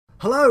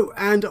Hello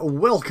and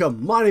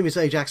welcome. My name is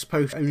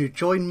Ajaxpost and you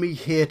join me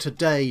here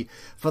today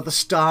for the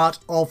start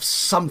of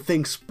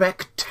something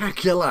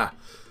spectacular.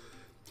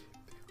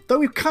 Though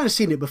we've kind of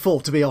seen it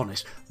before, to be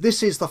honest.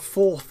 This is the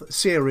fourth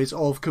series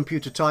of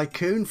Computer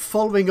Tycoon,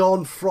 following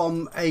on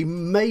from a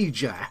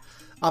major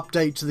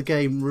update to the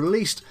game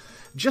released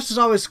just as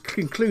I was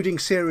concluding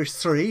Series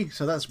 3,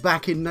 so that's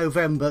back in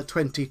November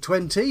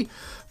 2020.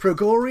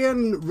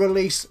 Progorian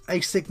released a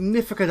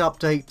significant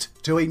update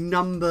to a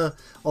number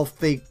of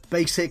the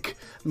basic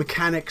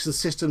mechanics and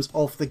systems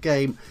of the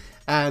game,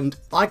 and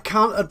I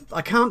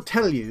can't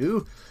tell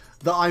you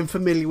that I'm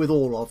familiar with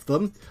all of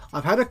them.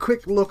 I've had a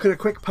quick look and a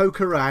quick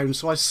poke around,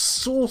 so I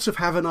sort of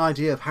have an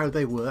idea of how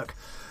they work,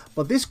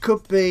 but this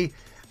could be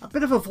a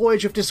bit of a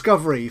voyage of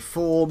discovery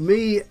for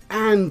me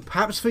and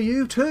perhaps for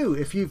you too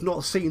if you've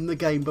not seen the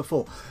game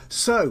before.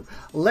 So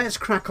let's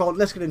crack on,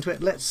 let's get into it,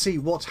 let's see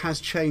what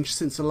has changed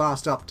since the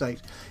last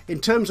update. In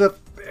terms of,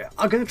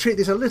 I'm going to treat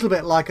this a little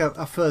bit like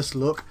a first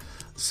look.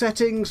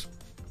 Settings,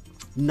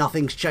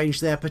 nothing's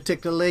changed there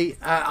particularly.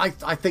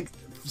 I think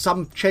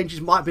some changes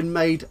might have been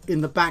made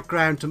in the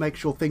background to make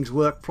sure things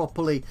work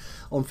properly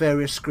on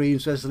various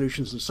screens,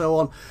 resolutions and so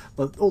on,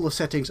 but all the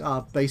settings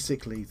are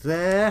basically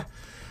there.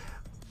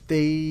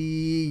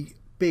 The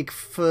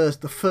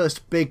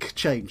first big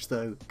change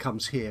though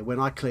comes here when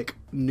I click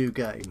New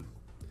Game.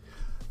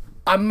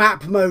 A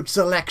map mode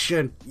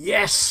selection,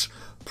 yes!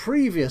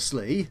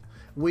 Previously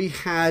we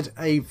had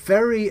a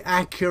very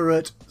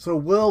accurate sort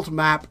of world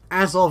map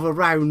as of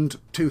around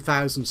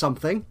 2000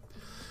 something.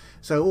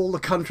 So all the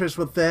countries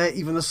were there,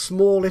 even the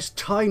smallest,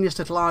 tiniest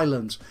little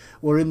islands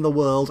were in the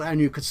world,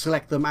 and you could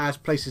select them as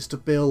places to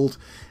build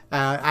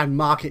and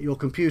market your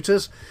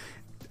computers.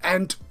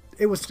 And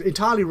it was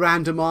entirely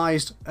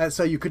randomized,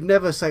 so you could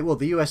never say, well,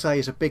 the USA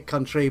is a big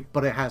country,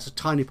 but it has a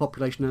tiny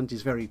population and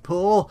is very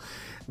poor,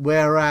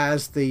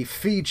 whereas the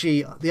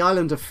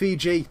island of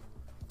Fiji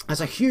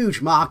has a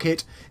huge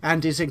market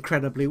and is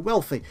incredibly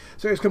wealthy.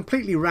 So it was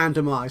completely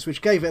randomized,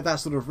 which gave it that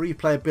sort of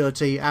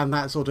replayability and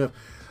that sort of,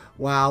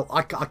 wow,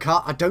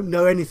 I don't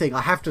know anything.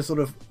 I have to sort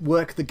of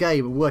work the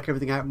game and work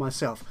everything out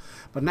myself.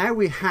 But now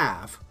we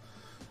have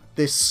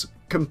this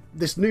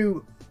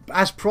new,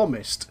 as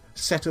promised,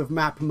 set of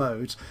map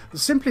modes. The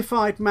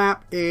simplified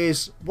map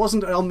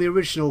wasn't on the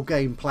original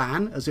game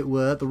plan, as it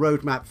were, the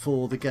roadmap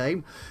for the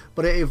game,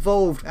 but it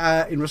evolved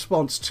in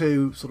response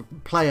to sort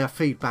of player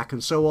feedback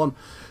and so on.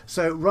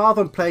 So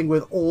rather than playing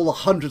with all the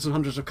hundreds and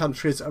hundreds of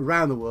countries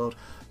around the world,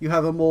 you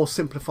have a more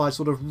simplified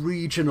sort of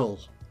regional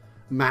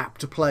map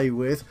to play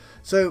with.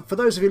 So for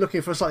those of you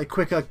looking for a slightly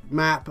quicker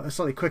map, a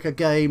slightly quicker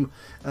game,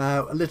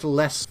 a little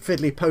less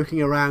fiddly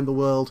poking around the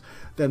world,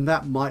 then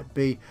that might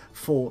be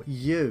for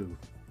you.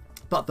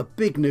 But the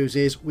big news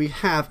is we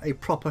have a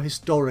proper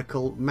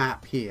historical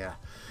map here.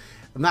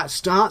 And that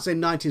starts in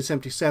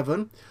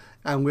 1977,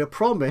 and we're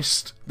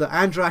promised that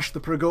Andras the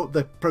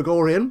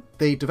Progorian,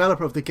 the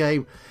developer of the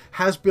game,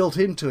 has built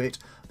into it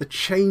the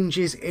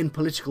changes in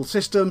political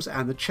systems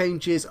and the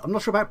changes, I'm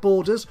not sure about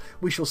borders,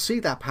 we shall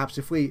see that perhaps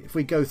if we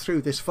go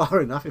through this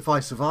far enough, if I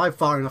survive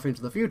far enough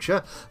into the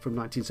future, from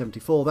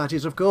 1974 that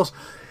is of course.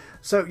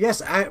 So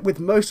yes, with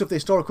most of the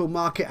historical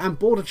market and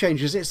border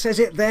changes, it says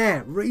it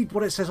there. Read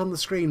what it says on the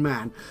screen,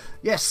 man.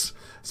 Yes,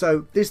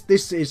 so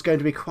this is going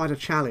to be quite a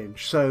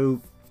challenge.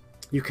 So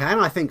you can,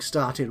 I think,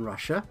 start in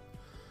Russia,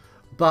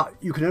 but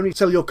you can only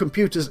sell your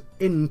computers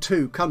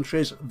into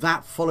countries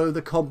that follow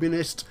the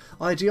communist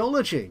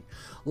ideology.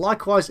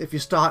 Likewise, if you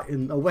start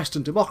in a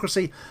Western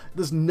democracy,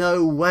 there's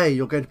no way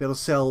you're going to be able to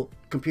sell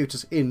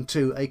computers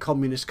into a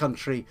communist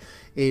country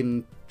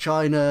in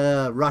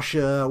China,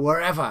 Russia,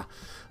 wherever.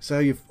 So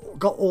you've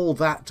got all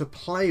that to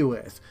play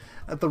with.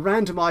 The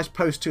randomized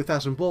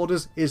post-2000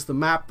 borders is the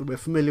map that we're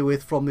familiar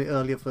with from the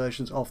earlier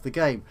versions of the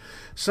game.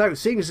 So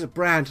seeing as it's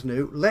brand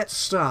new, let's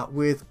start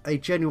with a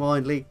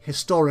genuinely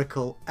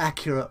historical,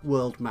 accurate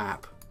world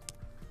map.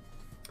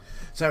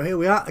 So here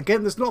we are.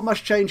 Again, there's not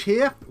much change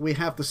here. We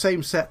have the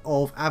same set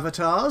of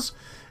avatars,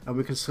 and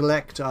we can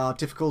select our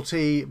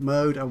difficulty,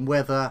 mode, and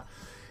whether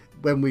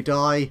when we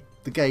die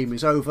the game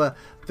is over.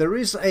 There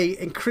is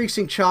a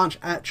increasing chance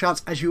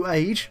as you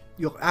age.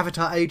 Your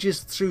avatar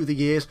ages through the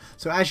years,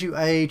 so as you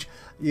age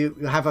you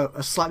have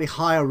a slightly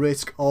higher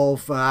risk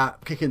of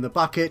kicking the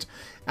bucket,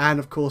 and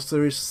of course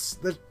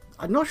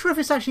I'm not sure if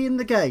it's actually in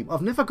the game.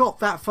 I've never got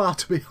that far,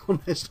 to be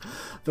honest.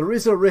 There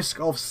is a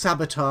risk of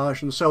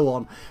sabotage and so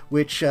on,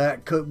 which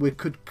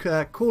could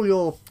call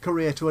your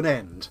career to an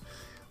end.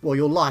 Well,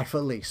 your life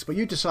at least. But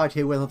you decide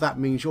here whether that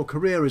means your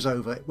career is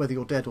over, whether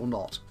you're dead or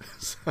not.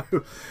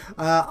 So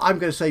I'm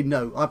going to say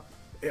no.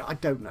 I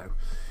don't know.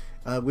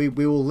 We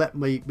will let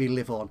me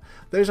live on.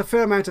 There's a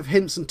fair amount of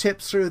hints and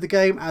tips through the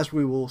game, as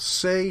we will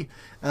see.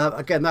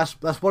 Again,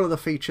 that's one of the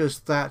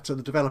features that the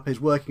developer is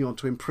working on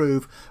to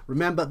improve.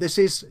 Remember,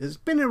 it's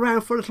been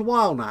around for a little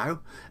while now,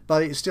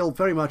 but it's still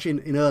very much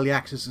in early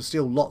access. There's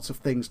still lots of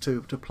things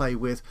to play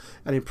with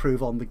and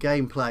improve on the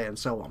gameplay and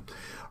so on.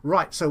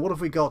 Right, so what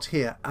have we got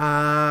here?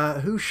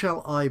 Who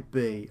shall I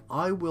be?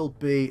 I'm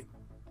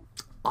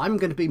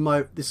going to be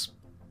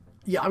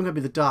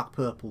the dark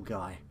purple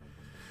guy.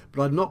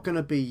 but I'm not going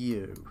to be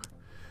you.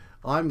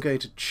 I'm going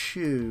to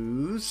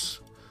choose...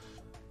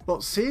 Well,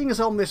 seeing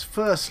as on this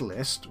first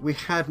list we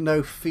had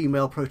no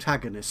female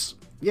protagonists,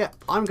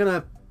 I'm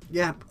gonna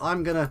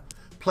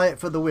play it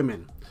for the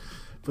women,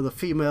 for the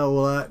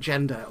female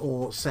gender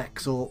or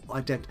sex or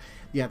identity.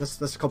 Yeah, that's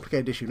a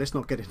complicated issue. Let's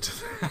not get into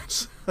that.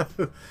 So,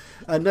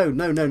 no,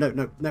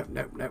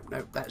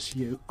 that's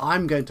you.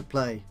 I'm going to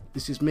play.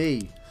 This is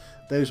me.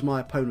 Those are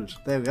my opponents.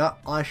 There we are.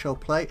 I shall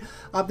play.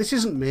 This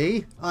isn't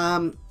me.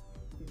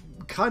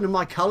 Kind of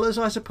my colours,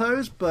 I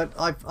suppose, but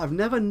I've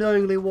never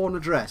knowingly worn a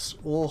dress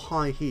or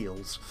high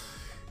heels.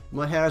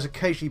 My hair has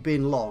occasionally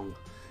been long.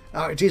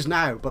 It is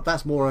now, but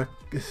that's more a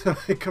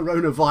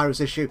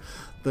coronavirus issue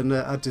than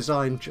a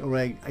design or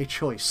a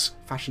choice,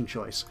 fashion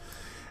choice.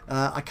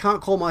 I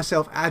can't call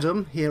myself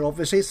Adam here,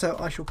 obviously, so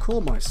I shall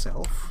call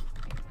myself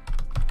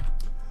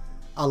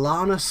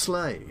Alana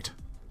Slade.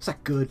 It's a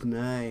good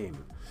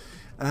name.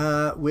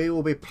 We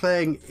will be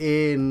playing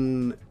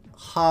in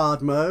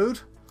hard mode.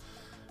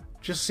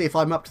 Just see if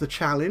I'm up to the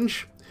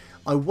challenge.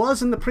 I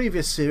was in the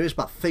previous series,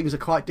 but things are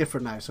quite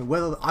different now. So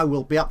whether I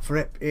will be up for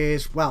it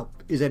is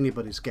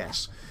anybody's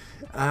guess.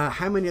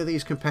 How many of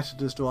these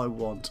competitors do I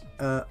want?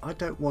 I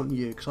don't want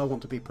you, because I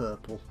want to be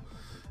purple.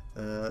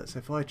 So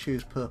if I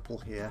choose purple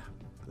here,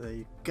 there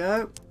you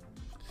go.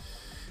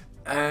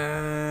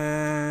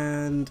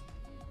 And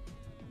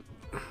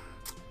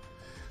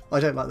I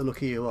don't like the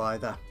look of you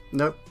either.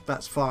 Nope,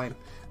 that's fine.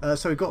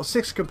 So we've got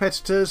 6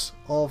 competitors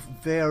of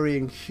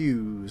varying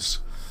hues.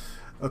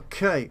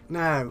 Okay,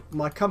 now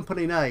my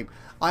company name.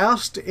 I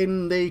asked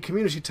in the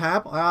community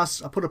tab, I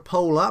put a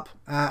poll up,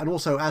 and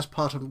also as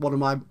part of one of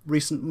my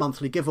recent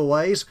monthly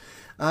giveaways,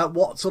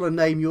 what sort of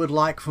name you would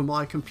like for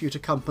my computer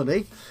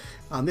company.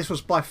 And this was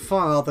by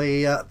far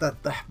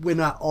the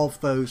winner of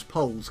those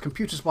polls.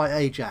 Computers by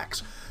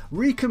Ajax.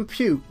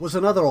 Recompute was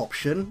another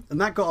option, and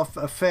that got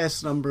a fair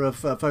number of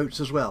votes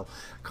as well.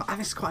 And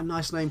it's quite a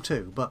nice name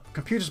too, but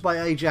Computers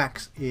by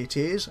Ajax it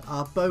is.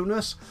 Our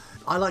bonus,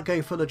 I like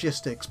going for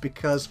logistics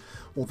because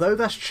although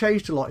that's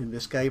changed a lot in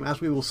this game,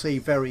 as we will see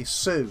very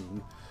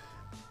soon,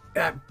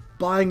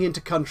 buying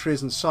into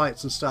countries and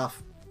sites and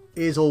stuff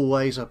is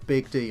always a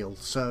big deal.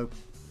 So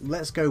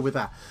let's go with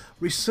that.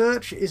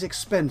 Research is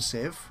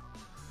expensive,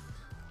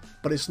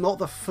 but it's not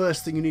the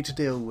first thing you need to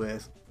deal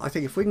with. I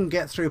think if we can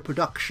get through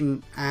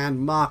production and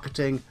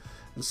marketing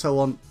and so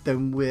on,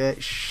 then we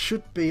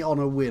should be on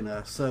a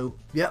winner. So,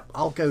 yep,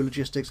 I'll go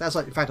logistics, as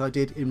in fact I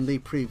did in the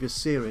previous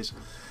series.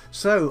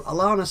 So,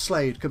 Alana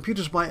Slade,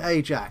 Computers by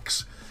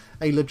Ajax,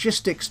 a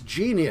logistics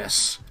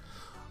genius.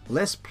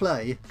 Let's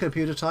play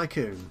Computer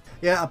Tycoon.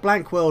 Yeah, a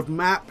blank world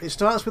map. It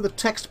starts with a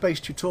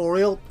text-based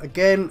tutorial.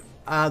 Again,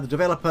 the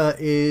developer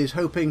is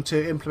hoping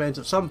to implement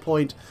at some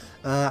point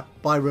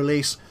by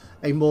release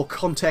a more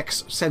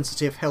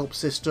context-sensitive help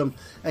system,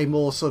 a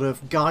more sort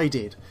of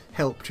guided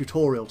help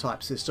tutorial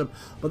type system.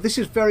 But this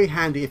is very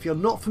handy. If you're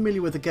not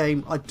familiar with the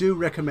game, I do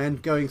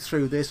recommend going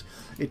through this.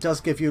 It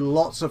does give you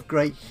lots of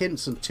great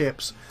hints and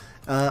tips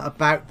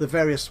about the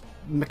various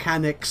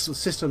mechanics and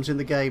systems in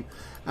the game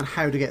and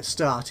how to get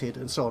started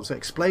and so on. So it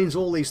explains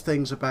all these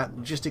things about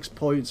logistics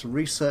points and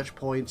research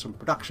points and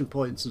production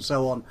points and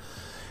so on.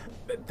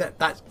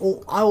 That's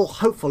all. I will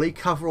hopefully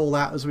cover all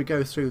that as we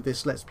go through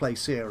this Let's Play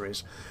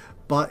series.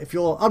 But if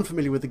you're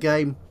unfamiliar with the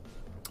game,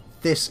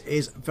 this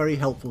is very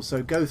helpful.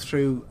 So go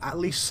through at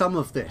least some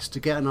of this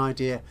to get an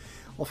idea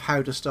of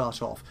how to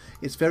start off.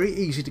 It's very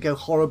easy to go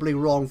horribly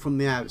wrong from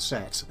the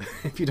outset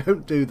if you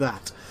don't do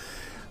that.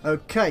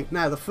 Okay,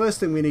 now the first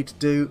thing we need to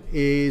do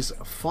is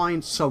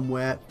find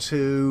somewhere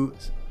to...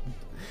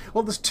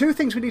 Well, there's 2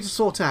 things we need to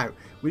sort out.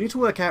 We need to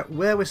work out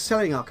where we're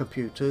selling our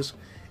computers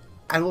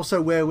and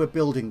also where we're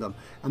building them.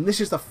 And this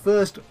is the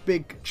first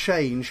big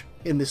change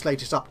in this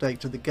latest update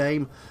to the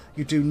game.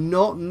 You do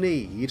not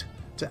need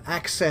to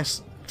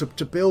access,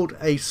 to build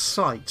a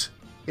site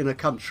in a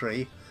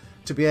country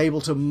to be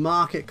able to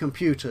market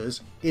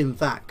computers in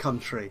that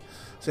country.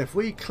 So if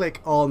we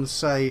click on,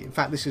 say, in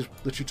fact this is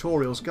the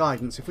tutorial's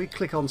guidance, if we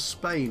click on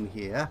Spain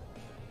here,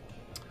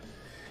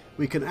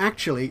 we can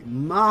actually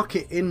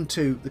market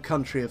into the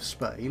country of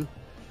Spain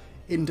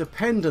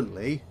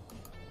independently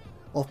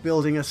of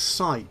building a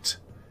site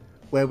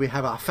where we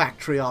have our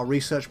factory, our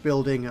research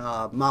building,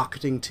 our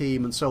marketing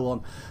team and so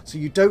on. So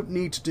you don't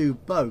need to do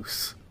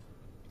both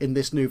in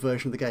this new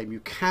version of the game.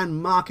 You can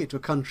market to a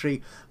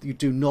country that you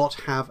do not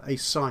have a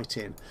site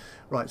in.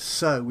 Right,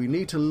 so we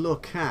need to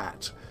look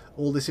at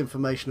all this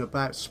information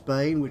about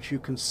Spain, which you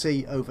can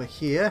see over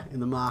here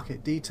in the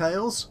market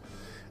details.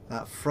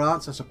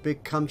 France, that's a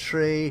big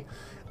country.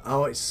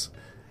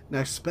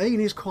 Now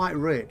Spain is quite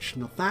rich.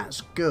 Now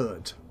that's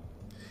good.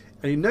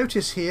 And you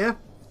notice here,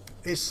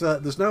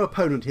 there's no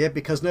opponent here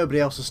because nobody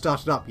else has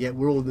started up yet.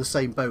 We're all in the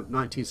same boat,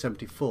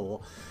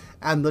 1974.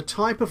 And the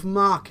type of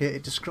market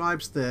it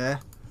describes there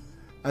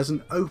as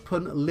an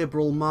open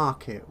liberal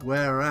market.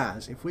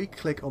 Whereas if we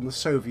click on the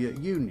Soviet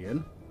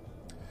Union,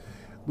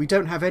 we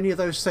don't have any of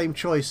those same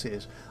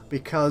choices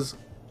because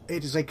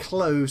it is a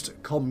closed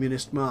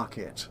communist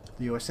market,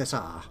 the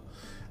USSR.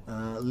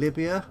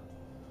 Libya,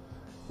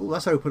 Oh,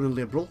 that's open and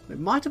liberal. It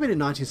might have been in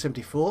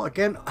 1974.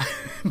 Again,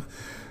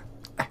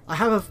 I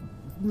have a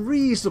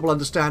reasonable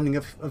understanding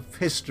of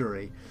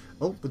history.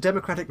 Oh, the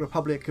Democratic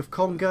Republic of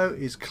Congo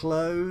is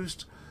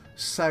closed.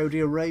 Saudi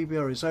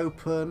Arabia is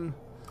open.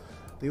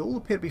 They all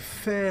appear to be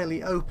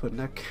fairly open.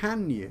 Now,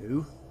 can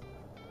you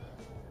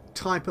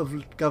type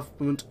of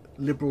government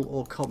liberal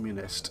or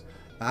communist?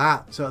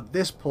 So at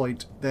this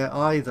point they're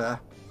either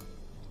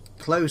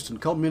closed and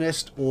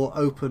communist or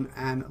open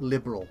and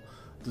liberal.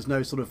 There's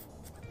no sort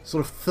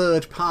of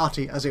third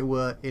party, as it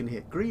were, in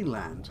here.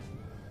 Greenland.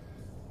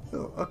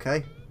 Oh,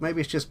 okay.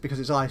 Maybe it's just because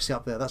it's icy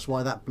up there. That's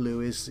why that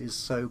blue is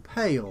so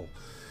pale.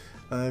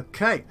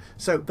 Okay,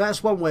 so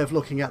that's one way of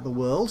looking at the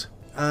world.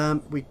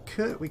 We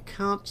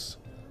can't.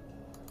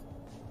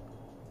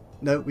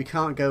 No, we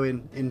can't go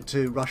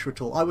into Russia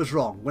at all. I was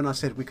wrong when I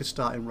said we could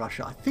start in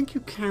Russia. I think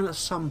you can at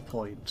some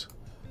point,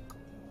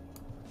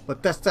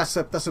 but that's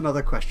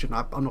another question.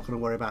 I'm not going to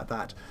worry about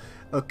that.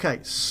 Okay,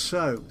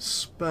 so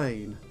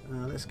Spain.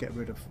 Let's get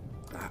rid of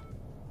that.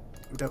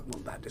 We don't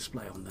want that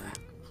display on there.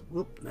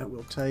 Whoop, no,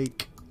 we'll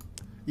take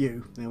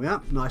you. There we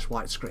are. Nice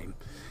white screen.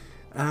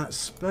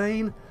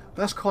 Spain.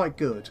 That's quite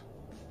good.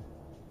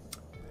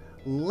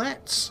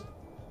 What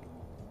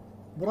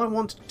I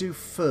want to do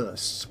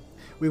first,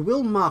 we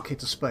will market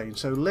to Spain,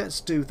 so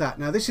let's do that.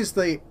 Now this is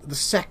the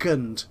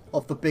second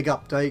of the big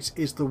updates,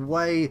 is the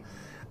way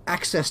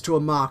access to a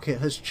market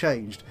has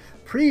changed.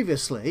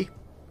 Previously,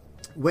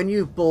 when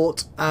you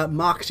bought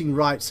marketing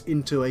rights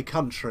into a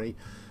country,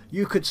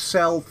 you could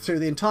sell through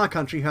the entire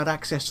country. You had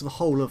access to the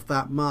whole of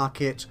that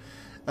market,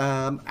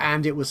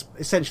 and it was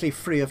essentially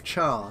free of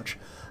charge.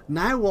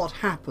 Now what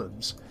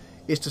happens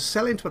is, to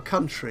sell into a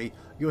country,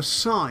 you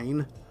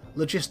assign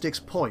logistics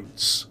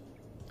points.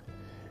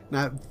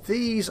 Now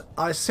these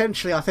are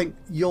essentially, I think,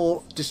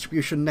 your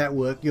distribution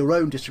network, your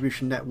own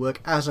distribution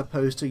network, as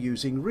opposed to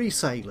using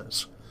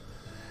resellers.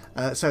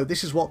 So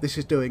this is what this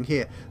is doing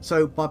here.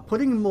 So by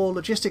putting more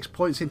logistics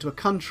points into a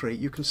country,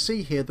 you can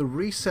see here the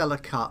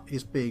reseller cut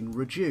is being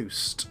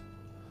reduced.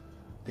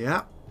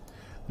 Yeah,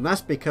 and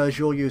that's because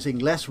you're using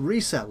less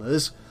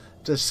resellers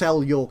to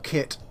sell your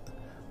kit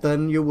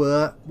than you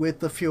were with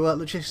the fewer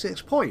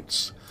logistics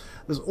points.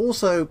 There's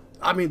also,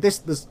 I mean,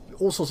 there's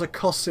all sorts of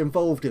costs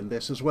involved in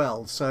this as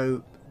well.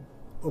 So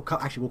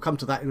actually, we'll come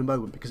to that in a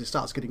moment because it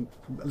starts getting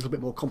a little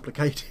bit more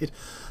complicated.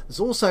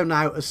 There's also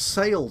now a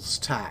sales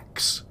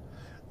tax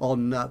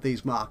on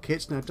these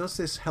markets. Now, does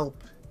this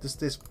help? Does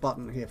this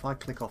button here, if I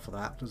click off of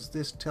that, does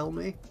this tell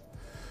me?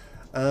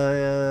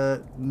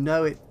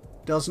 No, it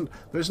doesn't.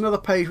 There's another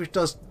page which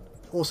does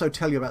also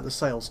tell you about the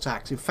sales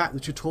tax. In fact, the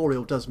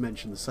tutorial does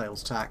mention the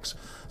sales tax,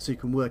 so you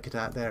can work it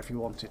out there if you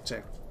wanted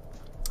to.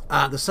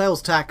 The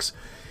sales tax,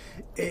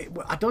 I'm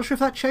not sure if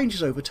that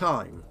changes over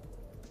time,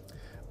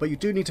 but you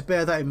do need to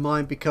bear that in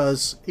mind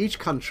because each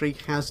country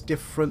has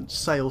different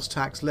sales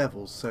tax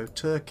levels. So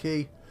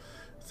Turkey,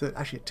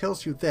 actually it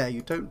tells you there,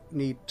 you don't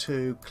need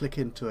to click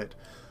into it.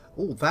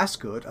 Oh, that's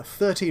good. A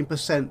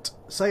 13%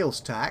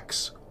 sales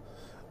tax,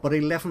 but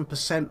 11%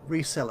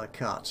 reseller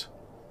cut.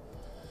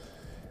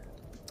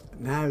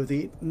 Now,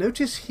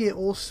 notice here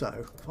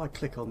also, if I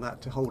click on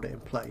that to hold it in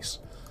place,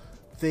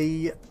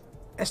 the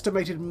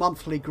estimated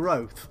monthly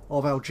growth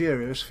of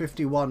Algeria is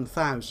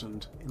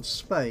 51,000. In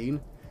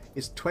Spain,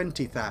 is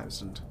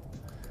 20,000.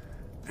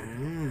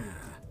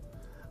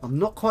 I'm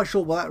not quite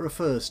sure what that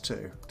refers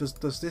to.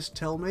 Does this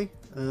tell me?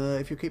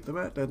 If you keep them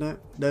out?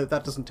 No,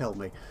 that doesn't tell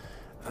me.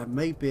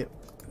 Maybe it...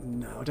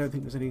 No, I don't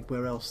think there's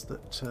anywhere else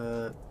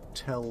that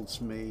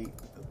tells me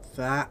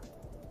that.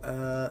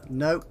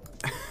 No.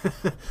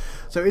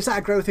 So is that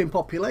a growth in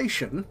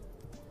population?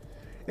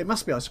 It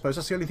must be, I suppose.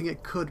 That's the only thing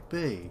it could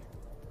be.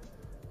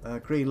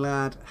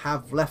 Greenland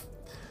have left.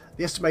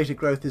 The estimated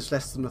growth is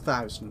less than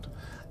 1,000.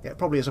 Yeah, it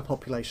probably is a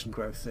population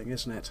growth thing,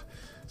 isn't it?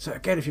 So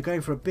again, if you're going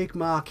for a big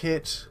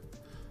market,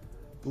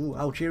 ooh,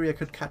 Algeria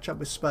could catch up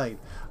with Spain.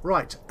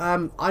 Right,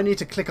 I need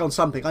to click on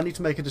something. I need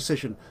to make a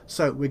decision.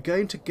 So we're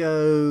going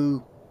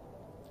to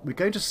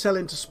sell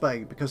into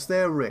Spain because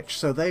they're rich,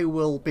 so they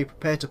will be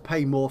prepared to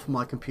pay more for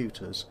my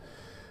computers.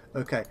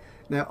 Okay,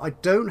 now I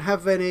don't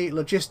have any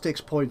logistics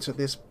points at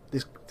this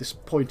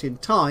point in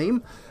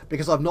time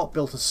because I've not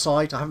built a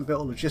site. I haven't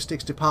built a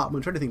logistics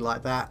department or anything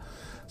like that.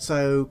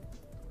 So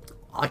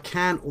I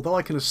can, although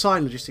I can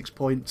assign logistics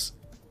points,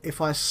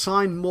 if I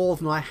assign more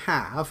than I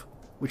have,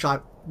 which I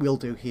will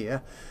do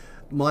here,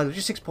 my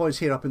logistics points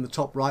here up in the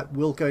top right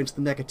will go into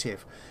the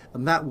negative,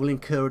 and that will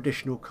incur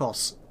additional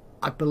costs,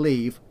 I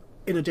believe,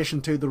 in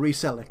addition to the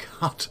reseller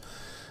cut.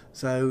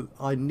 So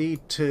I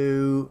need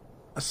to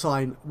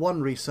assign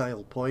one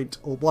resale point,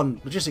 or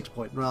one logistics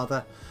point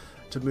rather,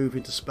 to move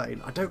into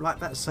Spain. I don't like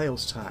that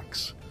sales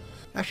tax.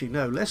 Actually,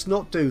 no, let's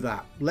not do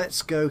that.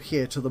 Let's go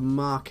here to the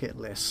market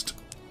list.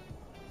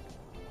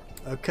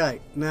 Okay,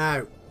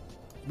 now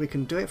we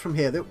can do it from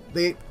here.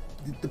 The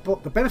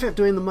benefit of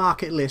doing the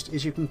market list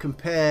is you can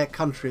compare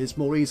countries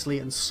more easily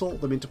and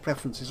sort them into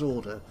preferences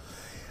order.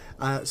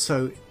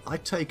 So I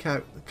take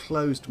out the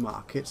closed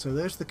market, so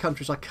those are the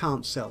countries I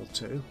can't sell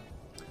to.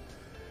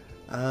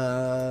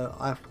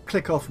 I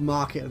click off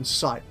market and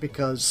site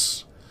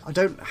because I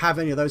don't have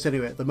any of those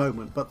anyway at the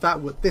moment, but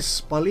that would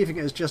by leaving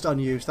it as just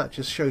unused, that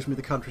just shows me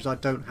the countries I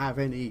don't have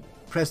any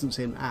presence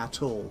in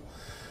at all.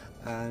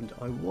 And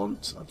I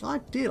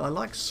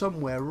like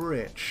somewhere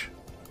rich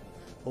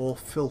or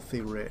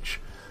filthy rich.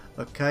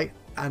 Okay,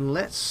 and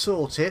let's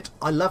sort it.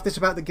 I love this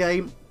about the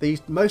game.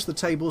 Most of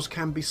the tables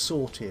can be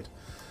sorted.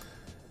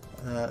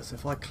 So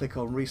if I click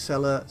on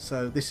reseller,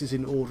 so this is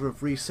in order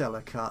of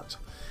reseller cut.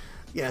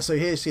 Yeah, so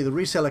here you see the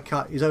reseller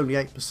cut is only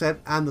 8%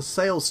 and the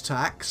sales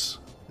tax,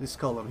 this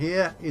column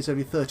here, is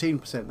only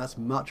 13%. That's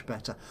much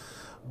better.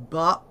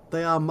 But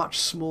they are much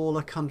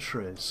smaller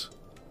countries.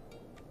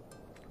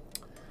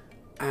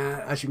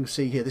 As you can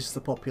see here, this is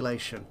the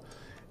population.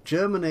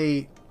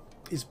 Germany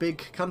is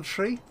big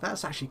country.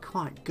 That's actually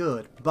quite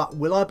good. But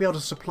will I be able to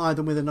supply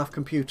them with enough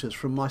computers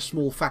from my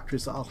small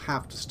factories that I'll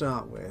have to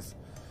start with?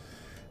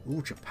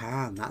 Ooh,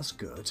 Japan, that's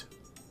good.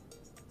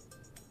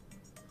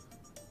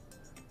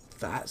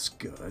 That's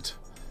good.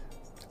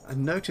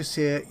 And notice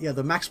here, yeah,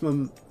 the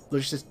maximum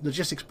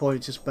logistics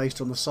points is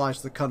based on the size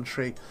of the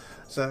country.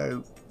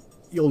 So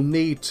you'll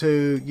need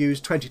to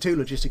use 22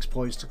 logistics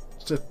points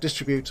to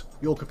distribute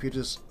your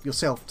computers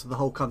yourself to the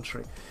whole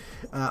country.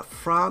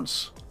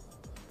 France,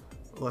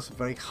 well, that's a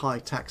very high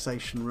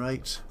taxation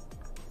rate.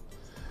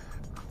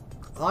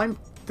 I'm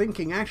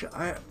thinking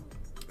actually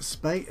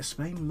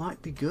Spain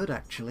might be good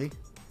actually.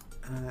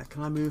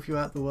 Can I move you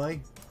out the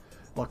way?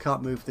 Well, I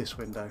can't move this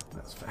window.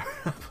 That's fair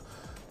enough.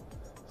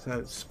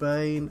 So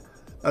Spain.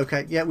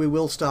 Okay, yeah, we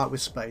will start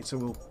with Spain. So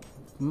we'll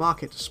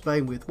mark it to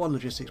Spain with 1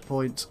 logistics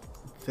point.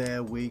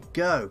 There we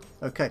go.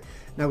 Okay,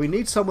 now we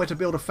need somewhere to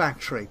build a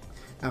factory.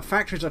 Now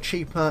factories are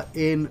cheaper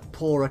in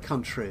poorer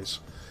countries.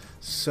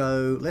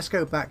 So let's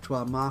go back to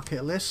our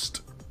market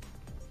list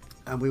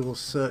and we will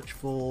search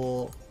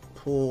for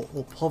poor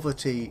or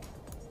poverty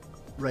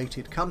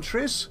rated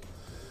countries.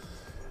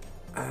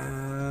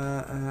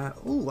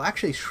 Oh,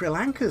 actually Sri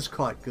Lanka's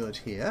quite good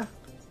here.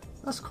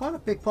 That's quite a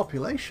big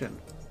population.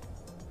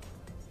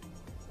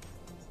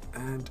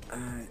 And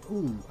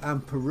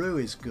and Peru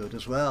is good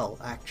as well,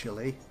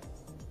 actually.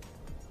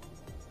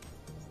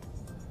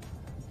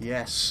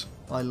 Yes,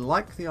 I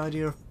like the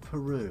idea of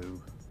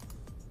Peru.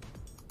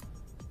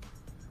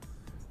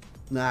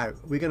 Now,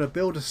 we're going to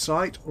build a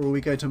site or are we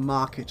going to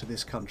market to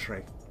this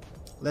country?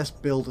 Let's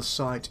build a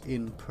site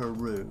in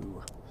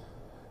Peru.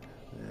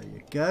 There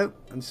you go.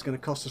 And this is going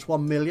to cost us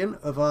 1 million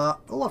of our...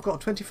 Oh, I've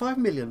got 25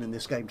 million in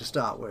this game to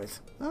start with.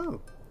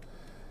 Oh.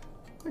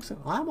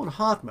 Excellent. I am on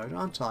hard mode,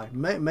 aren't I?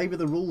 Maybe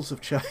the rules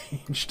have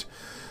changed.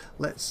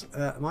 Let's...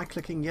 am I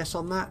clicking yes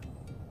on that?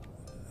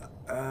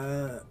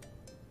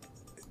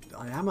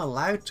 I am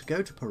allowed to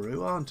go to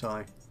Peru, aren't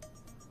I?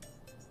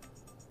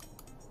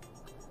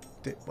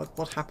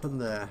 What happened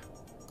there?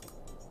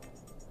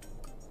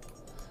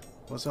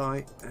 Was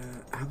I...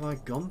 have I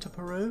gone to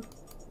Peru?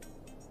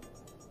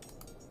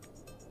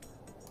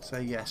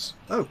 Say yes.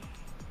 Oh,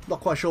 not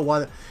quite sure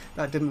why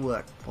that didn't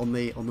work on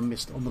the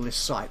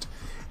list site.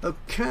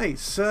 Okay,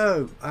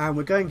 so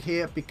we're going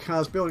here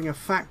because building a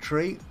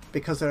factory,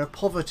 because they're a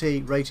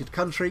poverty rated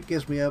country,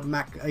 gives me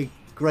a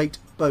great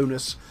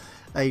bonus,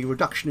 a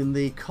reduction in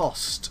the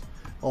cost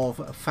of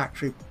a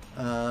factory,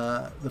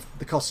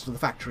 the cost of the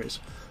factories.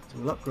 So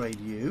we'll upgrade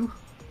you,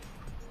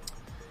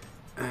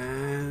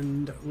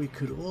 and we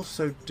could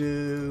also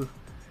do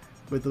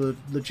with the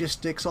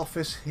logistics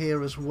office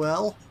here as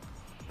well.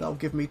 That'll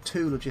give me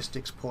 2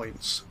 logistics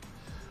points.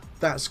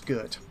 That's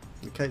good.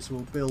 Okay, so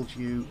we'll build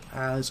you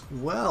as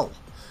well.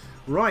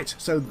 Right,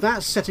 so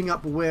that's setting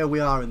up where we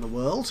are in the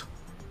world.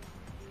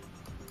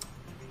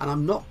 And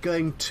I'm not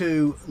going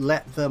to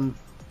let them...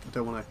 I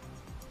don't want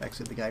to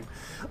exit the game.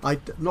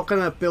 I'm not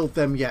going to build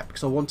them yet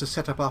because I want to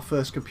set up our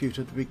first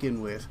computer to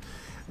begin with.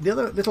 The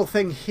other little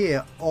thing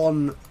here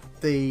on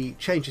the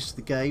changes to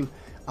the game,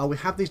 we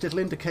have these little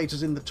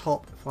indicators in the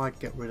top. If I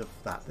get rid of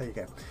that, there you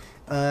go.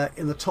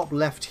 In the top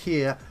left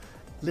here,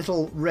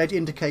 little red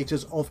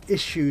indicators of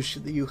issues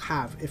that you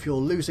have. If you're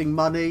losing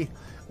money,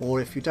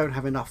 or if you don't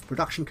have enough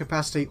production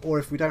capacity, or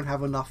if we don't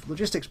have enough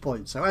logistics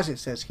points. So as it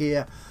says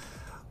here,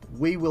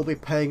 we will be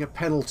paying a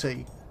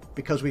penalty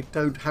because we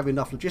don't have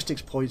enough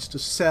logistics points to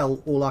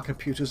sell all our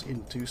computers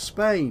into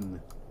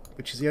Spain,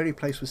 which is the only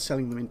place we're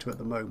selling them into at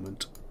the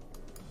moment.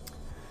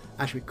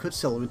 Actually, we could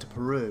sell them into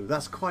Peru.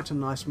 That's quite a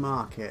nice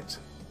market.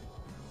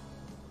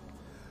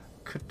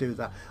 Could do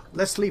that.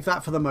 Let's leave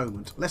that for the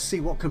moment. Let's see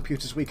what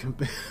computers we can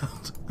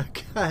build.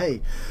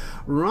 Okay,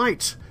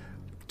 right.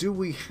 Do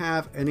we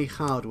have any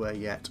hardware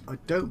yet? I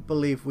don't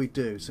believe we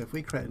do. So if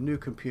we create a new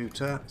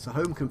computer, it's a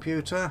home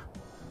computer.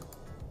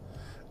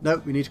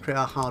 Nope, we need to create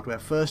our hardware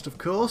first, of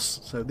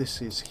course. So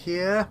this is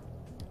here.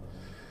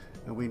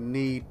 And we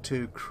need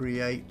to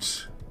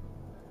create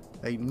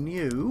a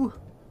new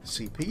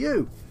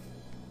CPU.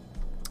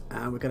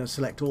 And we're going to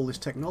select all this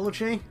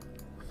technology.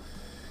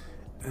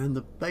 And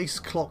the base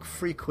clock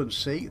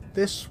frequency,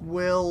 this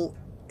will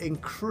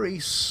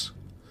increase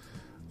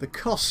the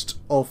cost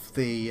of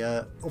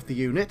the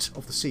unit,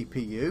 of the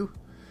CPU.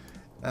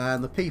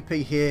 And the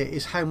PP here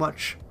is how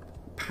much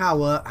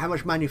power, how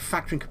much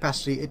manufacturing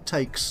capacity it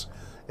takes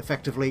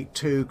effectively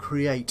to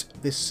create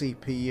this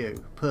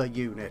CPU per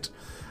unit.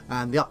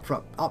 And the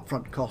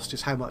upfront cost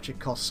is how much it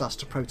costs us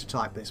to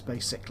prototype this,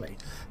 basically,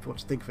 if you want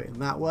to think of it in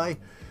that way.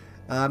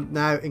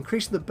 Now,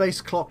 increasing the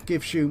base clock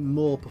gives you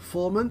more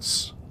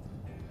performance.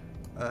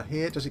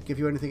 Here, does it give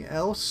you anything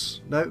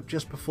else? No,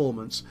 just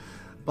performance.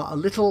 But a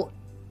little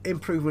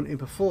improvement in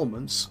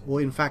performance,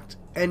 or in fact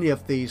any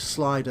of these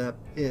slider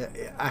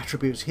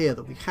attributes here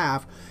that we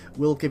have,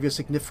 will give you a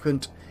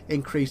significant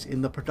increase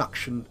in the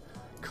production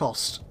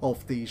cost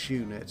of these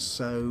units.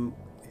 So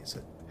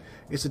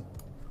it's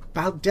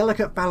a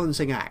delicate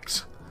balancing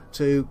act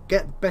to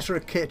get better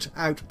a kit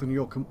out than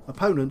your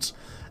opponents,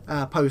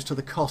 opposed to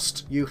the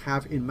cost you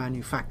have in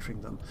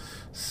manufacturing them.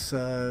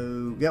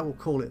 So yeah, we'll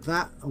call it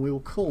that, and we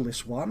will call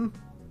this one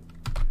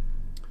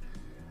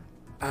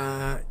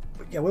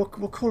yeah, we'll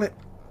call it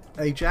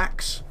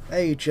Ajax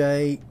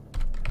AJ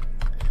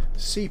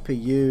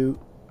CPU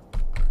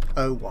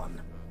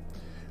 01,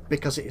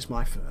 because it is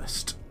my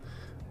first.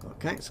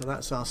 Okay, so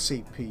that's our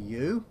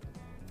CPU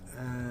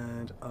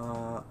and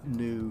our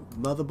new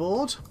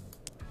motherboard.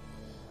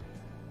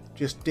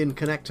 Just DIN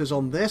connectors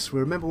on this. We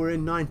remember we're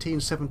in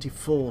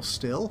 1974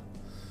 still,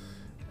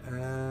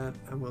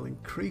 and we'll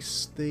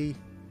increase the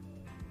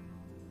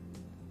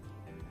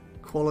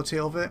quality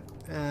of it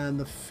and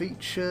the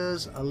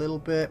features a little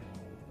bit.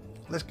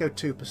 Let's go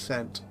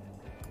 2%.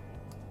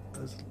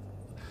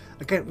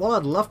 Again, what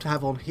I'd love to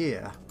have on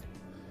here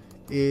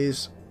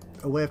is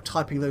a way of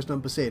typing those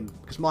numbers in,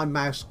 because my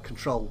mouse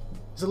control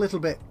is a little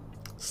bit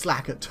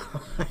slack at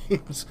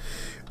times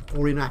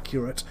or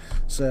inaccurate.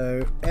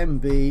 So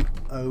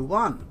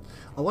MB01.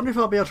 I wonder if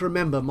I'll be able to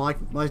remember my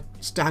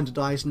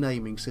standardized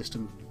naming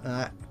system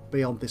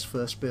beyond this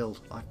first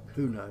build.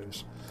 Who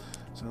knows?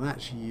 So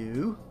that's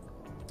you,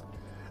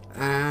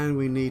 and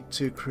we need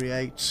to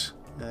create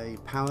a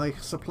power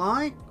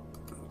supply.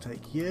 We'll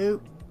take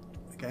you.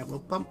 Again, we'll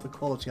bump the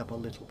quality up a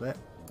little bit.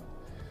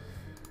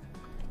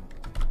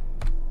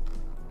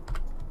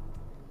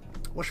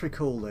 What should we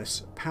call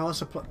this? Power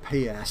supply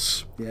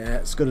PS. Yeah,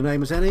 it's as good a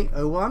name as any.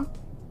 01.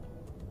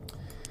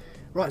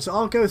 Right, so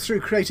I'll go through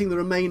creating the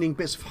remaining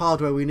bits of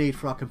hardware we need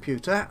for our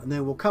computer, and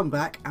then we'll come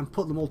back and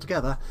put them all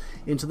together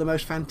into the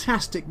most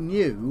fantastic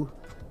new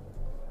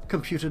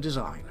computer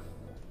design.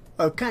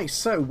 Okay,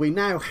 so we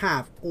now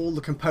have all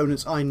the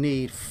components I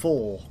need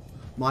for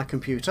my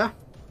computer.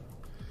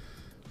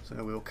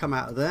 So we'll come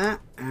out of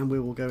there and we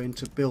will go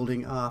into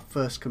building our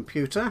first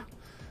computer.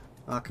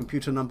 Our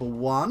computer number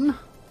 1.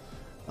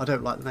 I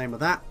don't like the name of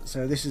that,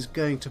 so this is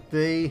going to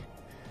be,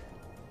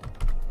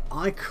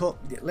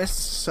 let's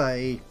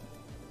say,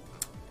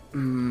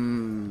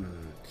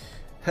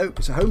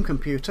 it's a home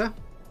computer,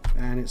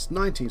 and it's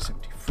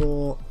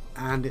 1974,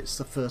 and it's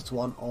the first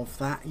one of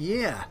that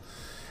year,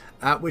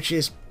 which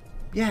is,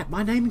 yeah,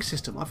 my naming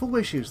system. I've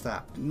always used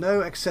that.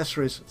 No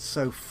accessories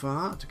so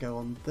far to go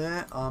on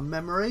there. Our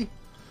memory,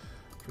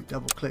 if we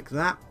double click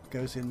that,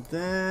 goes in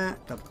there,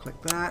 double click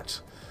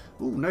that.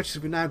 Ooh, notice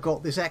we've now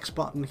got this X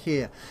button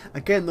here.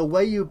 Again, the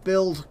way you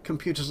build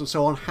computers and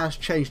so on has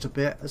changed a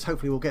bit, as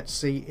hopefully we'll get to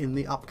see in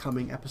the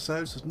upcoming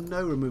episodes. There's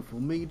no removable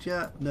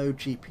media, no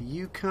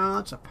GPU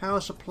cards, a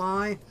power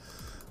supply.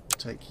 We'll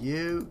take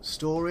you,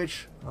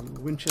 storage, a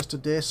Winchester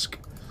disk,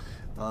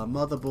 our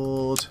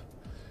motherboard,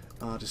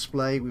 our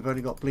display. We've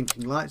only got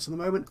blinking lights at the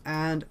moment,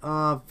 and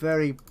our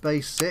very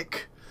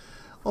basic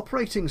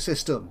operating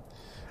system.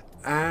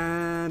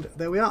 And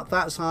there we are.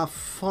 That's our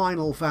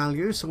final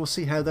values, so we'll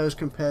see how those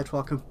compare to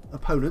our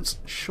opponents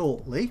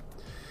shortly.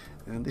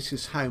 And this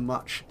is how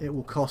much it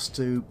will cost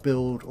to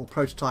build or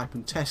prototype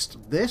and test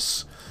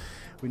this.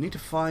 We need to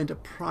find a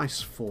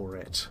price for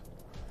it.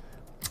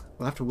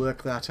 We'll have to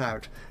work that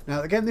out.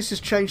 Now again, this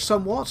has changed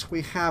somewhat.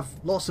 We have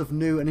lots of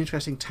new and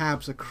interesting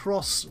tabs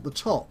across the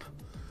top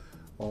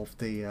of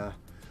the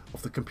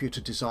computer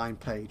design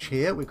page.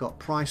 Here we've got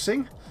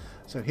pricing.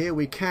 So here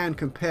we can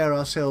compare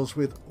ourselves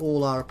with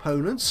all our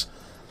opponents.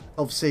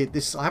 Obviously,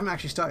 I haven't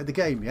actually started the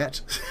game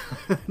yet.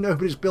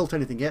 Nobody's built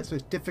anything yet, so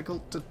it's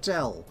difficult to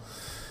tell.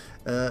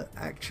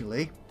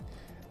 Actually,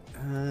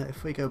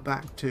 if we go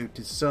back to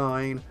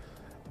design,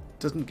 it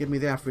doesn't give me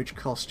the average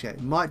cost yet.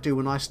 It might do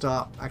when I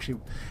start,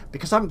 actually,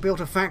 because I haven't built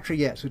a factory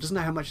yet, so it doesn't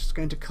know how much it's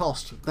going to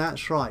cost.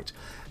 That's right.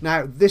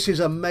 Now, this is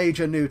a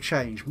major new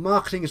change.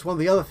 Marketing is one of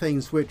the other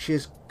things which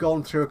has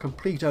gone through a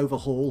complete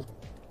overhaul,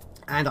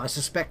 and I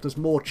suspect there's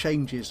more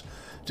changes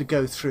to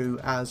go through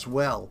as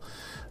well.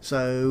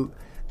 So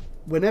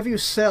whenever you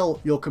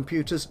sell your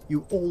computers,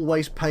 you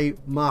always pay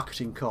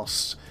marketing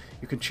costs.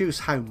 You can choose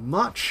how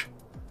much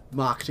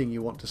marketing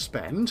you want to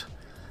spend,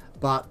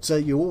 but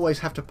you always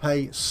have to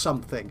pay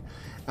something.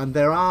 And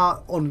there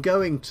are,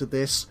 ongoing to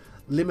this,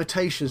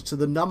 limitations to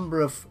the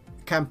number of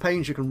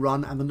campaigns you can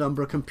run and the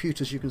number of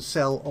computers you can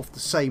sell of the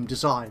same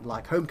design,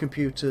 like home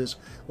computers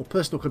or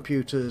personal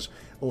computers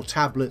or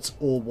tablets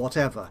or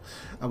whatever.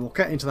 And we'll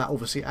get into that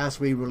obviously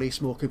as we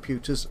release more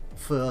computers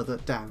further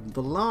down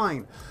the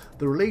line.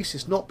 The release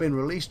has not been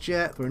released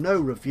yet. There are no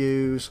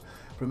reviews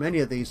from any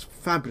of these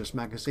fabulous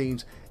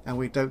magazines, and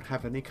we don't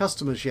have any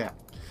customers yet.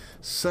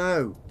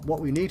 So what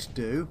we need to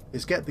do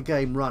is get the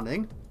game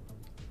running,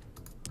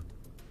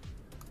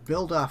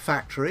 build our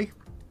factory.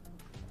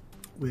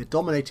 We're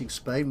dominating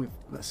Spain.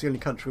 That's the only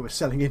country we're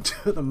selling into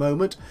at the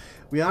moment.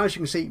 We are, as you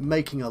can see,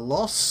 making a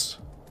loss,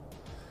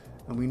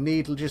 and we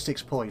need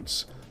logistics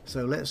points.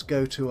 So let's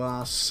go to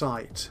our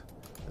site.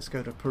 Let's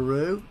go to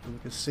Peru, and we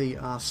can see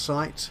our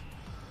site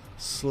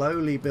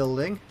slowly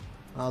building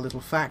our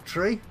little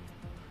factory.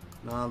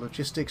 And our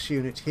logistics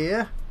unit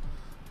here.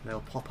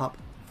 They'll pop up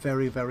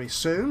very, very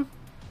soon.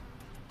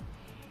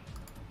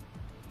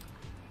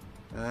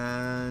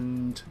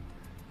 And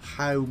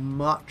how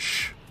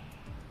much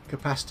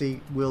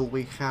capacity will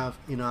we have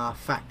in our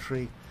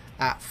factory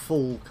at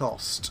full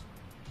cost?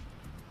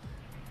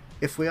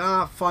 If we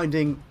are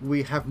finding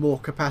we have more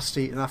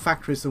capacity in our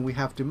factories than we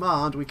have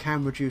demand, we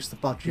can reduce the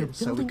budget,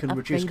 so we can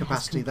reduce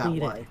capacity that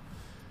way.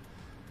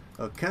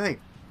 Okay,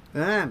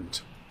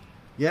 and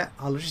yeah,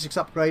 our logistics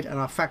upgrade and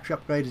our factory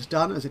upgrade is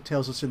done, as it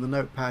tells us in the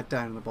notepad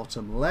down in the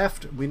bottom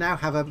left. We now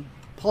have a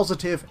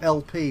positive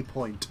LP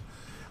point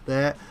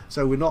there,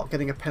 so we're not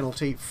getting a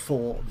penalty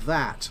for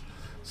that.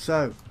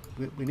 So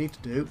we need to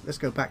do, let's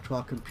go back to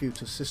our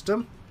computer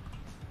system,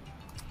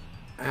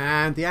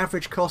 and the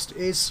average cost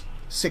is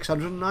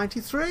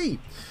 693.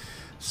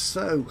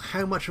 So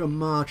how much of a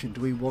margin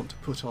do we want to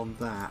put on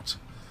that?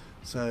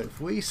 So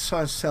if we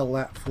sell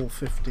that for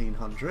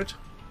 1500.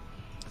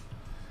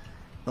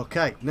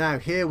 Okay, now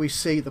here we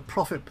see the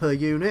profit per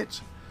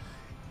unit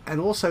and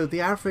also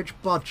the average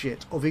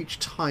budget of each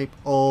type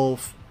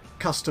of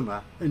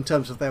customer in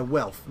terms of their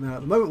wealth. Now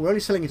at the moment we're only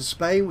selling into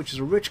Spain, which is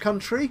a rich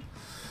country,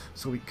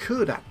 so we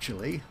could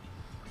actually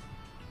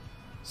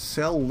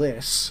sell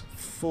this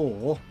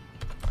for,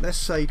 let's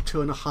say,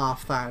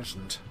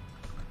 2,500.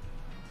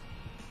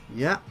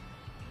 Yeah,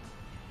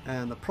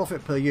 and the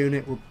profit per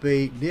unit would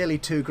be nearly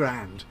 2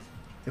 grand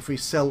if we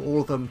sell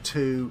all of them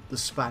to the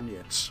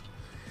Spaniards.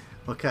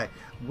 Okay,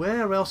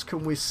 where else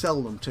can we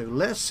sell them to?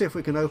 Let's see if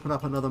we can open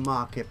up another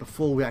market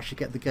before we actually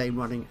get the game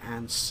running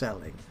and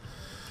selling.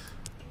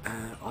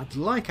 I'd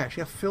like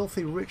actually a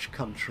filthy rich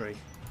country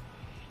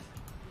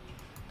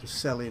to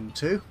sell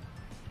into,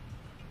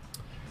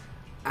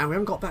 and we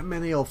haven't got that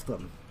many of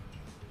them.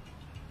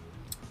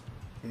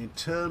 In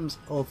terms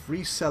of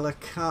reseller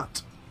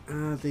cut,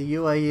 the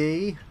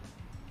UAE,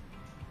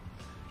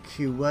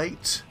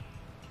 Kuwait,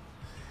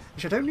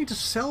 which I don't need to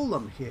sell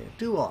them here,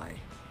 do I?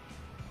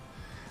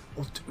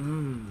 Or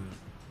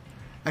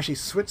actually,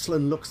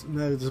 Switzerland looks,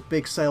 no, there's a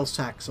big sales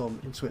tax on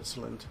in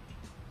Switzerland.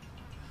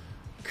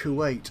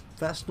 Kuwait,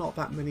 that's not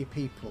that many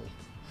people.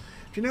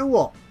 Do you know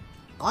what?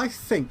 I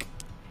think,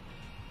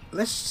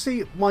 let's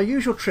see, my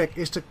usual trick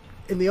is to,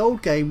 in the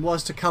old game,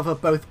 was to cover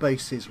both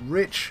bases,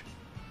 rich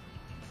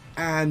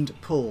and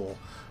poor.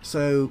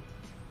 So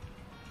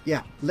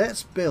yeah,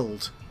 let's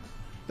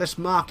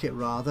market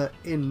rather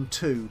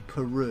into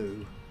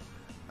Peru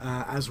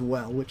as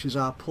well, which is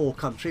our poor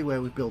country where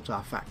we built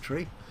our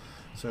factory.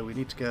 So we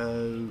need to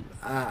go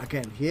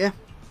again here.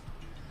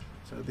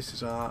 So this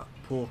is our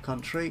poor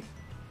country,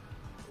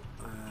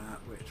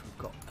 which we've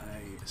got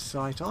a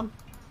site on.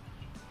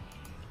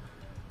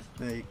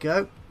 There you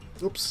go.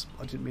 Oops,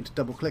 I didn't mean to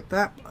double click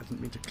that. I didn't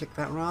mean to click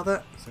that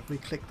rather. So if we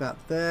click that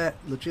there,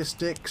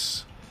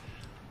 logistics,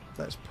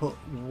 let's put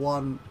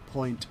 1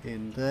 point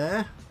in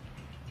there.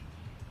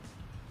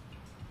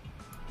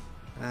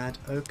 And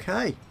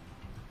okay,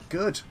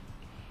 good.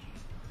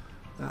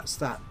 That's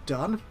that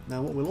done.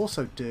 Now what we'll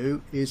also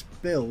do is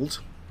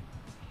build,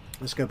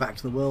 let's go back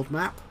to the world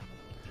map,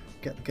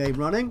 get the game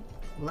running.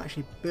 We'll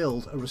actually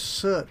build a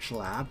research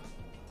lab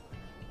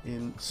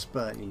in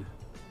Spain.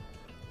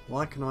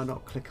 Why can I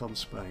not click on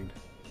Spain?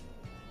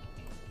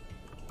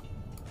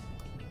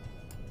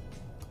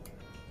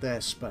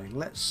 There's Spain.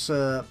 Let's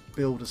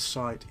build a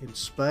site in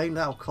Spain.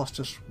 That'll cost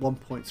us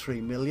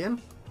 1.3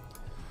 million,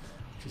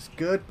 which is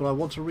good, but I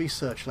want a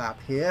research lab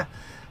here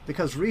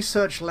because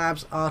research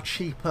labs are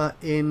cheaper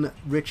in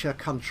richer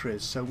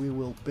countries, so we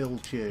will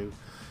build you.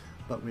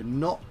 But we're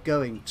not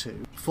going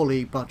to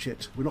fully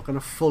budget. We're not going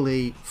to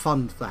fully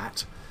fund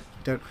that.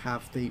 We don't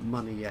have the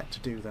money yet to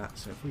do that.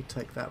 So if we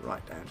take that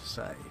right down to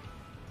say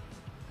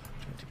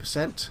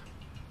 20%.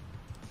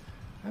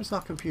 How's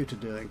our computer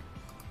doing?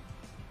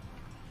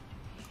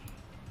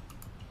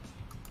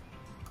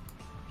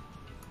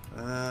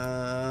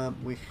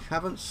 We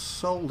haven't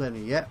sold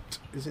any yet.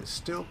 Is it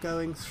still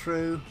going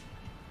through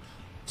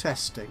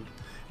testing?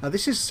 Now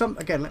this is some,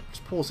 again, let's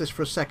pause this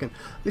for a second.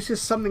 This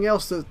is something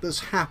else that's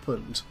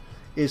happened,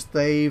 is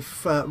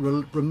they've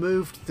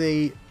removed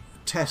the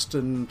test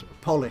and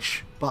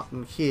polish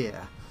button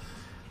here,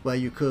 where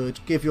you could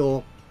give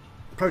your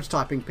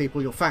prototyping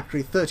people, your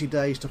factory, 30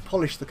 days to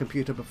polish the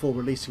computer before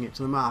releasing it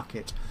to the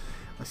market.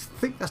 I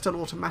think that's done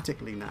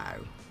automatically now.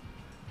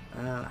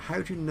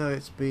 How do you know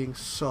it's being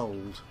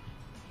sold?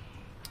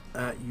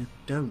 You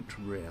don't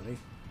really.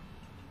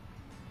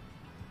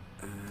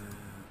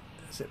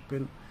 Has it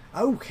been?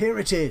 Oh, here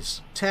it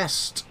is.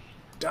 Test.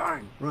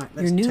 Darn. Right,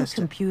 let's test it. Your new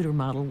computer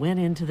model went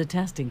into the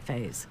testing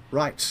phase.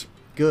 Right.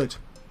 Good.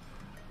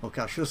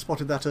 Okay, I should have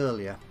spotted that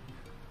earlier.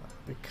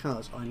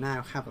 because I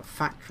now have a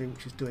factory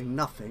which is doing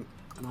nothing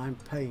and I'm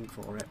paying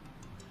for it.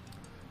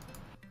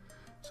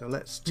 So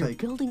let's Your take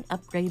building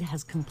upgrade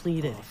has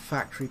completed. our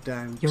factory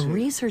down Your to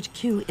research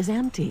queue is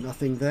empty.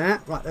 nothing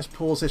there. Right, let's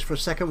pause this for a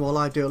second while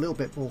I do a little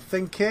bit more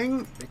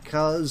thinking,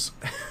 because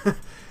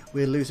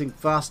we're losing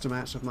vast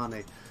amounts of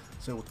money.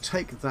 So we'll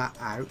take that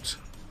out.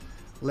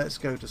 Let's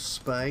go to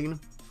Spain.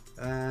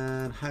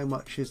 And how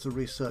much is the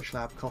research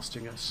lab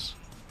costing us?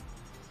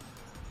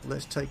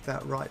 Let's take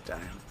that right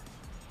down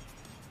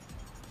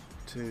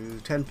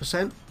to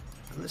 10%. And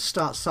let's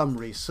start some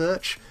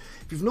research.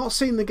 If you've not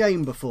seen the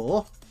game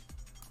before,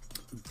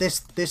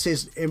 this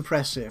is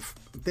impressive.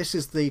 This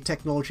is the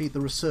technology,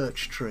 the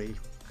research tree.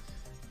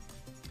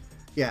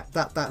 Yeah,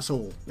 that's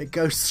all. It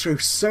goes through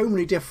so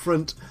many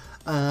different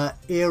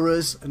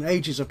eras and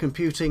ages of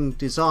computing,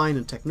 design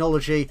and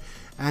technology,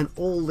 and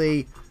all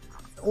the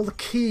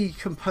key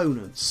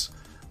components.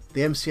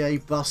 The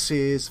MCA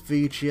buses,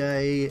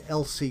 VGA,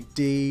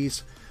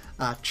 LCDs,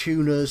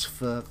 tuners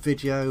for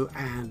video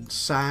and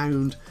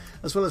sound,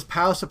 as well as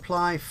power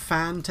supply,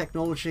 fan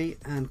technology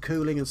and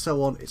cooling and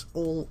so on. It's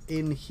all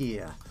in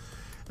here.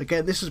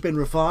 Again, this has been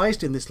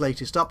revised in this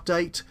latest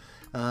update.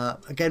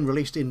 Again,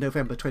 released in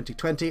November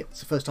 2020. It's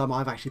the first time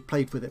I've actually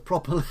played with it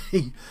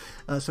properly.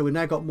 So we've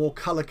now got more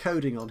color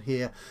coding on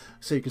here,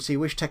 so you can see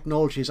which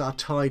technologies are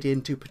tied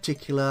into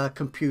particular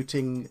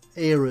computing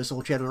eras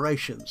or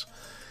generations.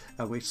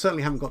 We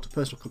certainly haven't got to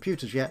personal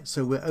computers yet,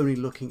 so we're only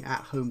looking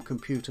at home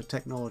computer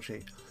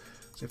technology.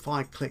 So if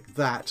I click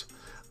that,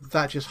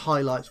 that just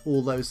highlights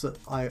all those that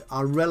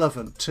are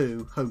relevant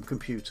to home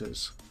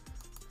computers.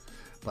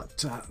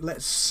 But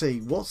let's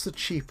see, what's the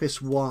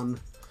cheapest one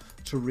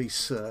to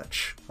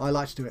research? I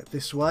like to do it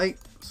this way.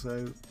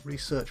 So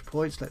research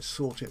points, let's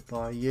sort it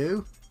by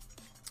you.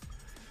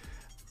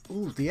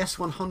 Ooh, the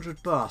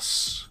S100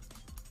 bus,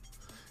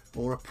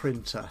 or a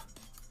printer,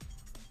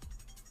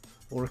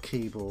 or a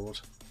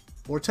keyboard,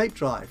 or a tape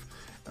drive.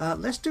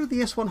 Let's do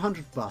the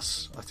S100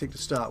 bus, I think, to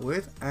start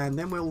with, and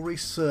then we'll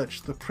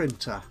research the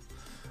printer,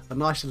 a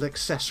nice little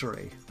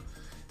accessory,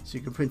 so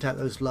you can print out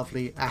those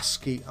lovely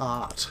ASCII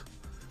art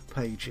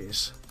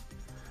pages.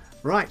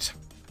 Right,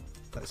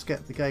 let's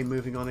get the game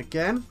moving on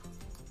again.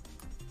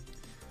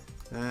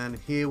 And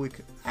here we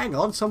can... Hang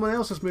on, someone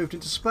else has moved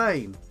into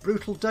Spain.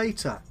 Brutal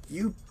Data.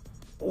 You...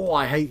 Oh,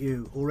 I hate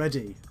you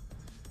already.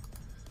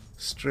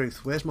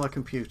 Struth, where's my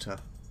computer?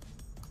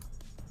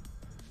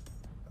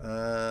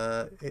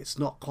 It's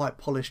not quite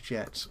polished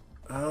yet.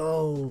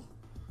 Oh.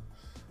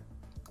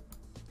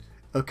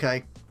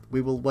 Okay,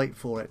 we will wait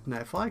for it. Now,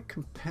 if I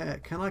compare...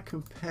 Can I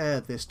compare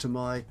this to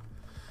my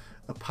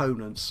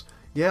opponents?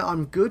 Yeah,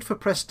 I'm good for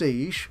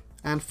prestige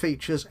and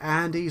features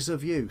and ease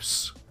of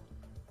use.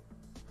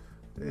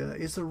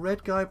 Is the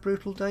red guy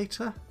Brutal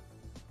Data?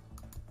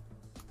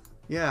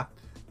 Yeah,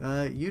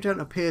 you don't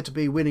appear to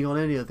be winning on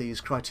any of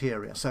these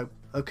criteria. So,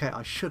 okay,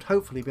 I should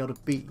hopefully be able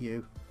to beat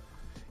you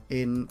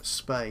in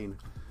Spain.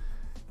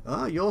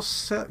 Ah, you're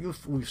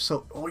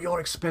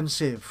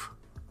expensive.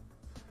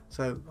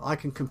 So I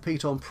can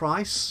compete on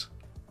price,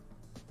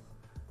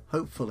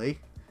 hopefully.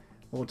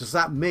 Or does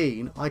that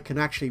mean I can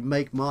actually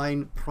make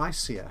mine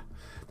pricier?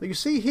 But you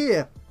see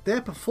here, their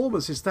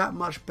performance is that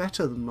much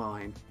better than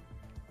mine.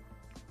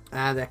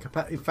 And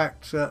in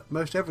fact,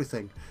 most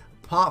everything,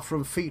 apart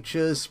from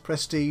features,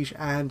 prestige,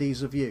 and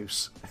ease of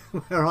use,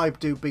 where I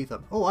do beat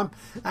them. Oh,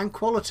 and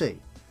quality.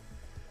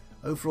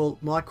 Overall,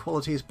 my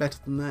quality is better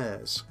than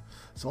theirs.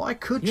 So I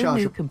could Your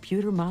charge new a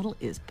computer model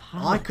is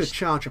polished. I could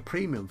charge a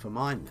premium for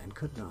mine then,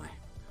 couldn't I?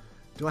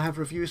 Do I have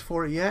reviews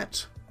for it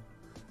yet?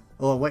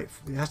 Oh, wait,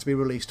 it has to be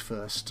released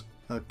first.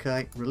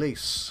 Okay,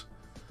 release.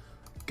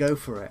 Go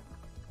for it.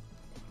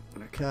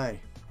 Okay.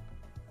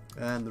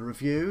 And the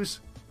reviews.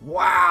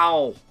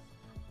 Wow!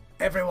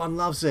 Everyone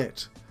loves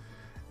it.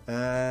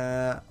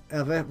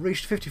 I've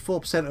reached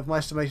 54% of my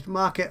estimated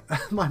market.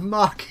 My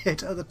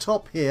market at the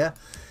top here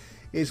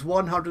is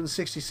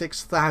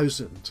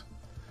 166,000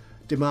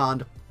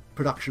 demand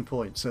production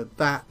points. So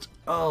that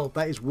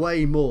is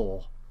way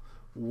more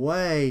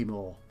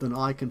than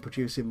I can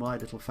produce in my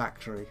little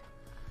factory.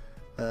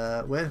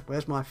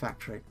 Where's my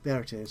factory?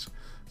 There it is.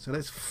 So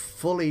let's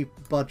fully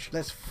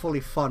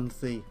fund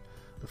the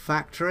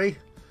factory,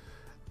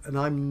 and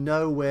I'm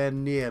nowhere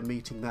near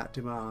meeting that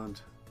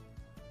demand.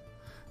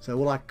 So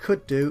what I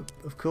could do,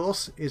 of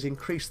course, is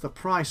increase the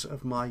price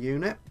of my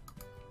unit,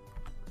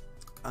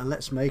 and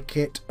let's make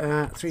it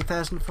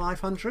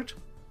 3,500.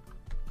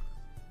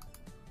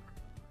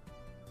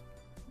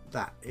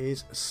 That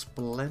is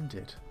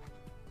splendid.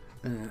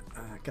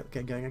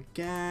 Get going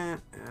again.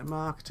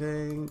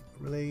 Marketing,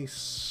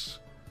 release.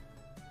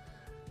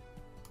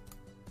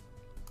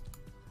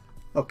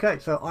 Okay,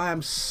 so I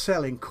am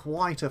selling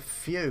quite a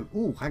few.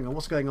 Ooh, hang on,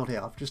 what's going on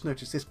here? I've just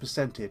noticed this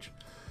percentage.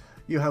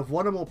 You have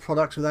one or more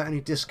products without any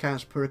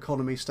discounts per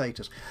economy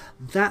status.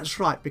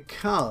 That's right,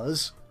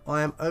 because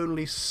I am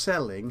only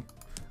selling,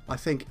 I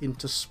think,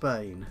 into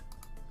Spain.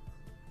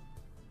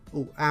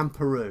 Oh, and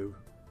Peru.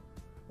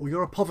 Well,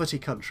 you're a poverty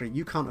country,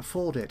 you can't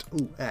afford it.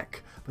 Ooh,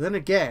 eck. But then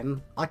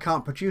again, I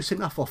can't produce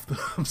enough of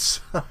them,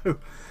 so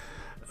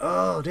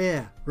Oh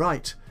dear.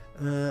 Right.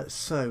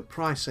 So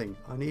pricing.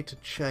 I need to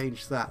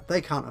change that.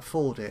 They can't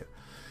afford it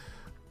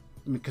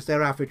because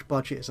their average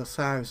budget is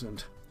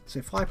 1,000. So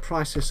if I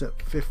price this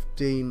at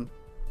 15...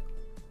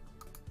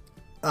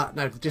 no,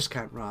 the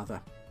discount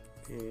rather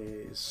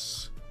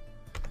is...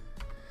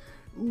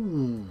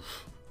 Ooh...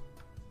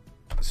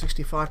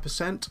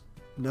 65%?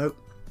 Nope.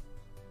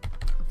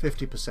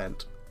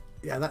 50%.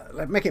 Yeah,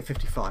 make it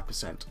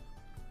 55%.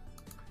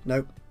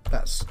 Nope,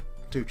 that's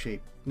too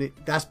cheap.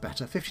 That's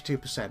better.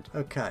 52%.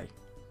 Okay.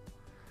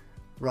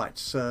 Right,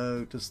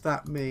 so does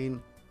that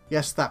mean...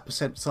 Yes, that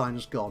percent sign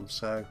has gone,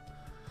 so...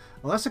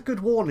 Well, that's a good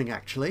warning,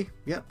 actually.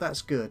 Yep,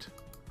 that's good.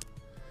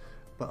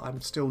 But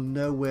I'm still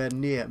nowhere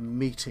near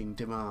meeting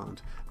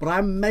demand. But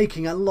I'm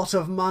making a lot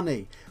of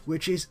money,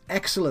 which is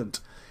excellent.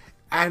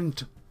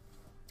 And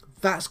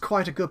that's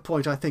quite a good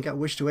point, I think, at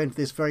which to end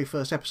this very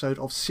first episode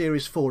of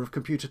Series 4 of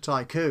Computer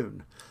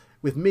Tycoon.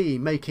 With me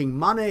making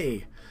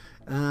money.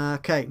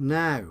 Okay,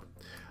 now...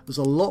 There's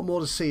a lot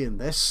more to see in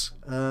this.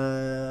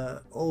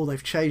 Oh,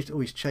 they've changed. Oh,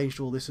 he's changed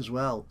all this as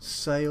well.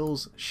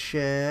 Sales,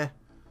 share.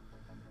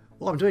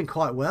 Well, I'm doing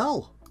quite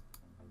well.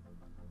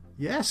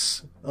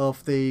 Yes,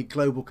 of the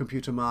global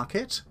computer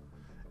market.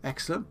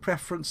 Excellent.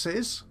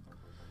 Preferences.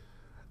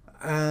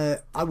 We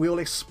will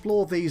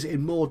explore these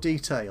in more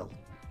detail.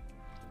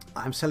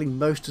 I'm selling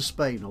most to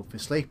Spain,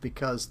 obviously,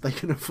 because they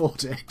can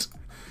afford it.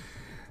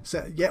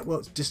 So, yeah,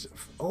 well, just...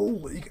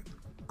 Oh,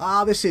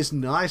 this is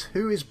nice.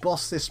 Who is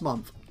boss this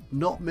month?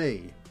 Not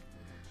me.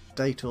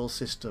 Date all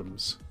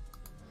systems.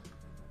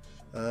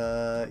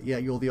 Yeah,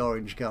 you're the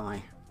orange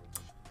guy.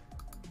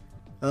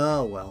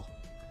 Oh, well.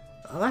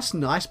 Oh, that's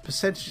nice.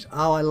 Percentage.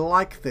 Oh, I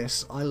like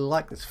this. I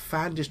like this.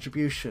 Fan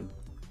distribution.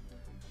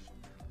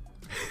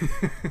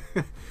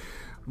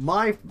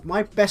 My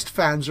best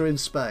fans are in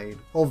Spain,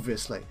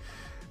 obviously.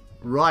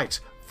 Right.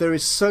 There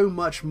is so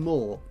much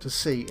more to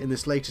see in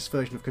this latest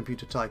version of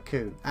Computer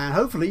Tycoon. And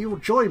hopefully you'll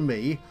join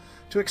me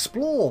to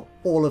explore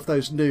all of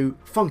those new,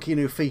 funky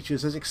new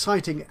features, those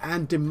exciting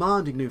and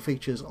demanding new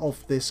features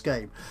of this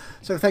game.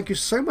 So thank you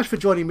so much for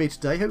joining me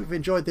today. Hope you've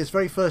enjoyed this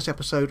very first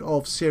episode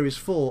of Series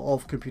 4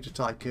 of Computer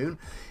Tycoon.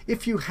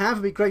 If you have,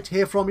 it'd be great to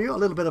hear from you. A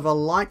little bit of a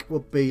like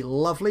would be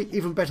lovely.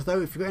 Even better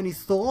though, if you've got any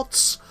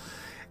thoughts,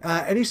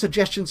 any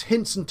suggestions,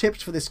 hints and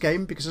tips for this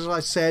game, because as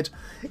I said,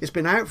 it's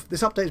been out.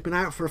 This update has been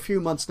out for a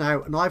few months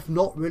now, and I've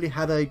not really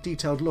had a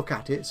detailed look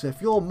at it. So if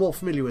you're more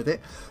familiar with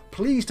it,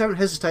 please don't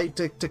hesitate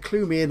to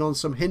clue me in on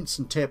some hints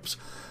and tips,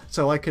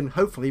 so I can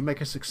hopefully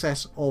make a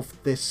success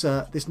of this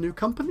this new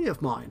company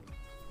of mine.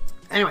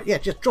 Anyway, yeah,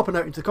 just drop a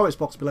note into the comments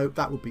box below.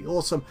 That would be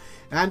awesome.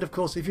 And of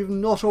course, if you've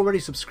not already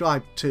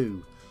subscribed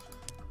to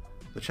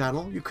the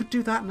channel, you could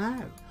do that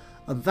now.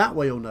 And that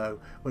way you'll know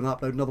when I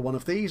upload another one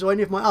of these or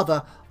any of my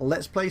other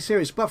Let's Play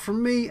series. But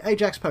from me,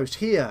 Ajaxpost,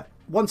 here,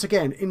 once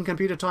again in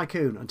Computer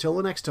Tycoon. Until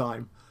the next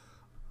time,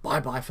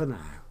 bye-bye for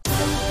now.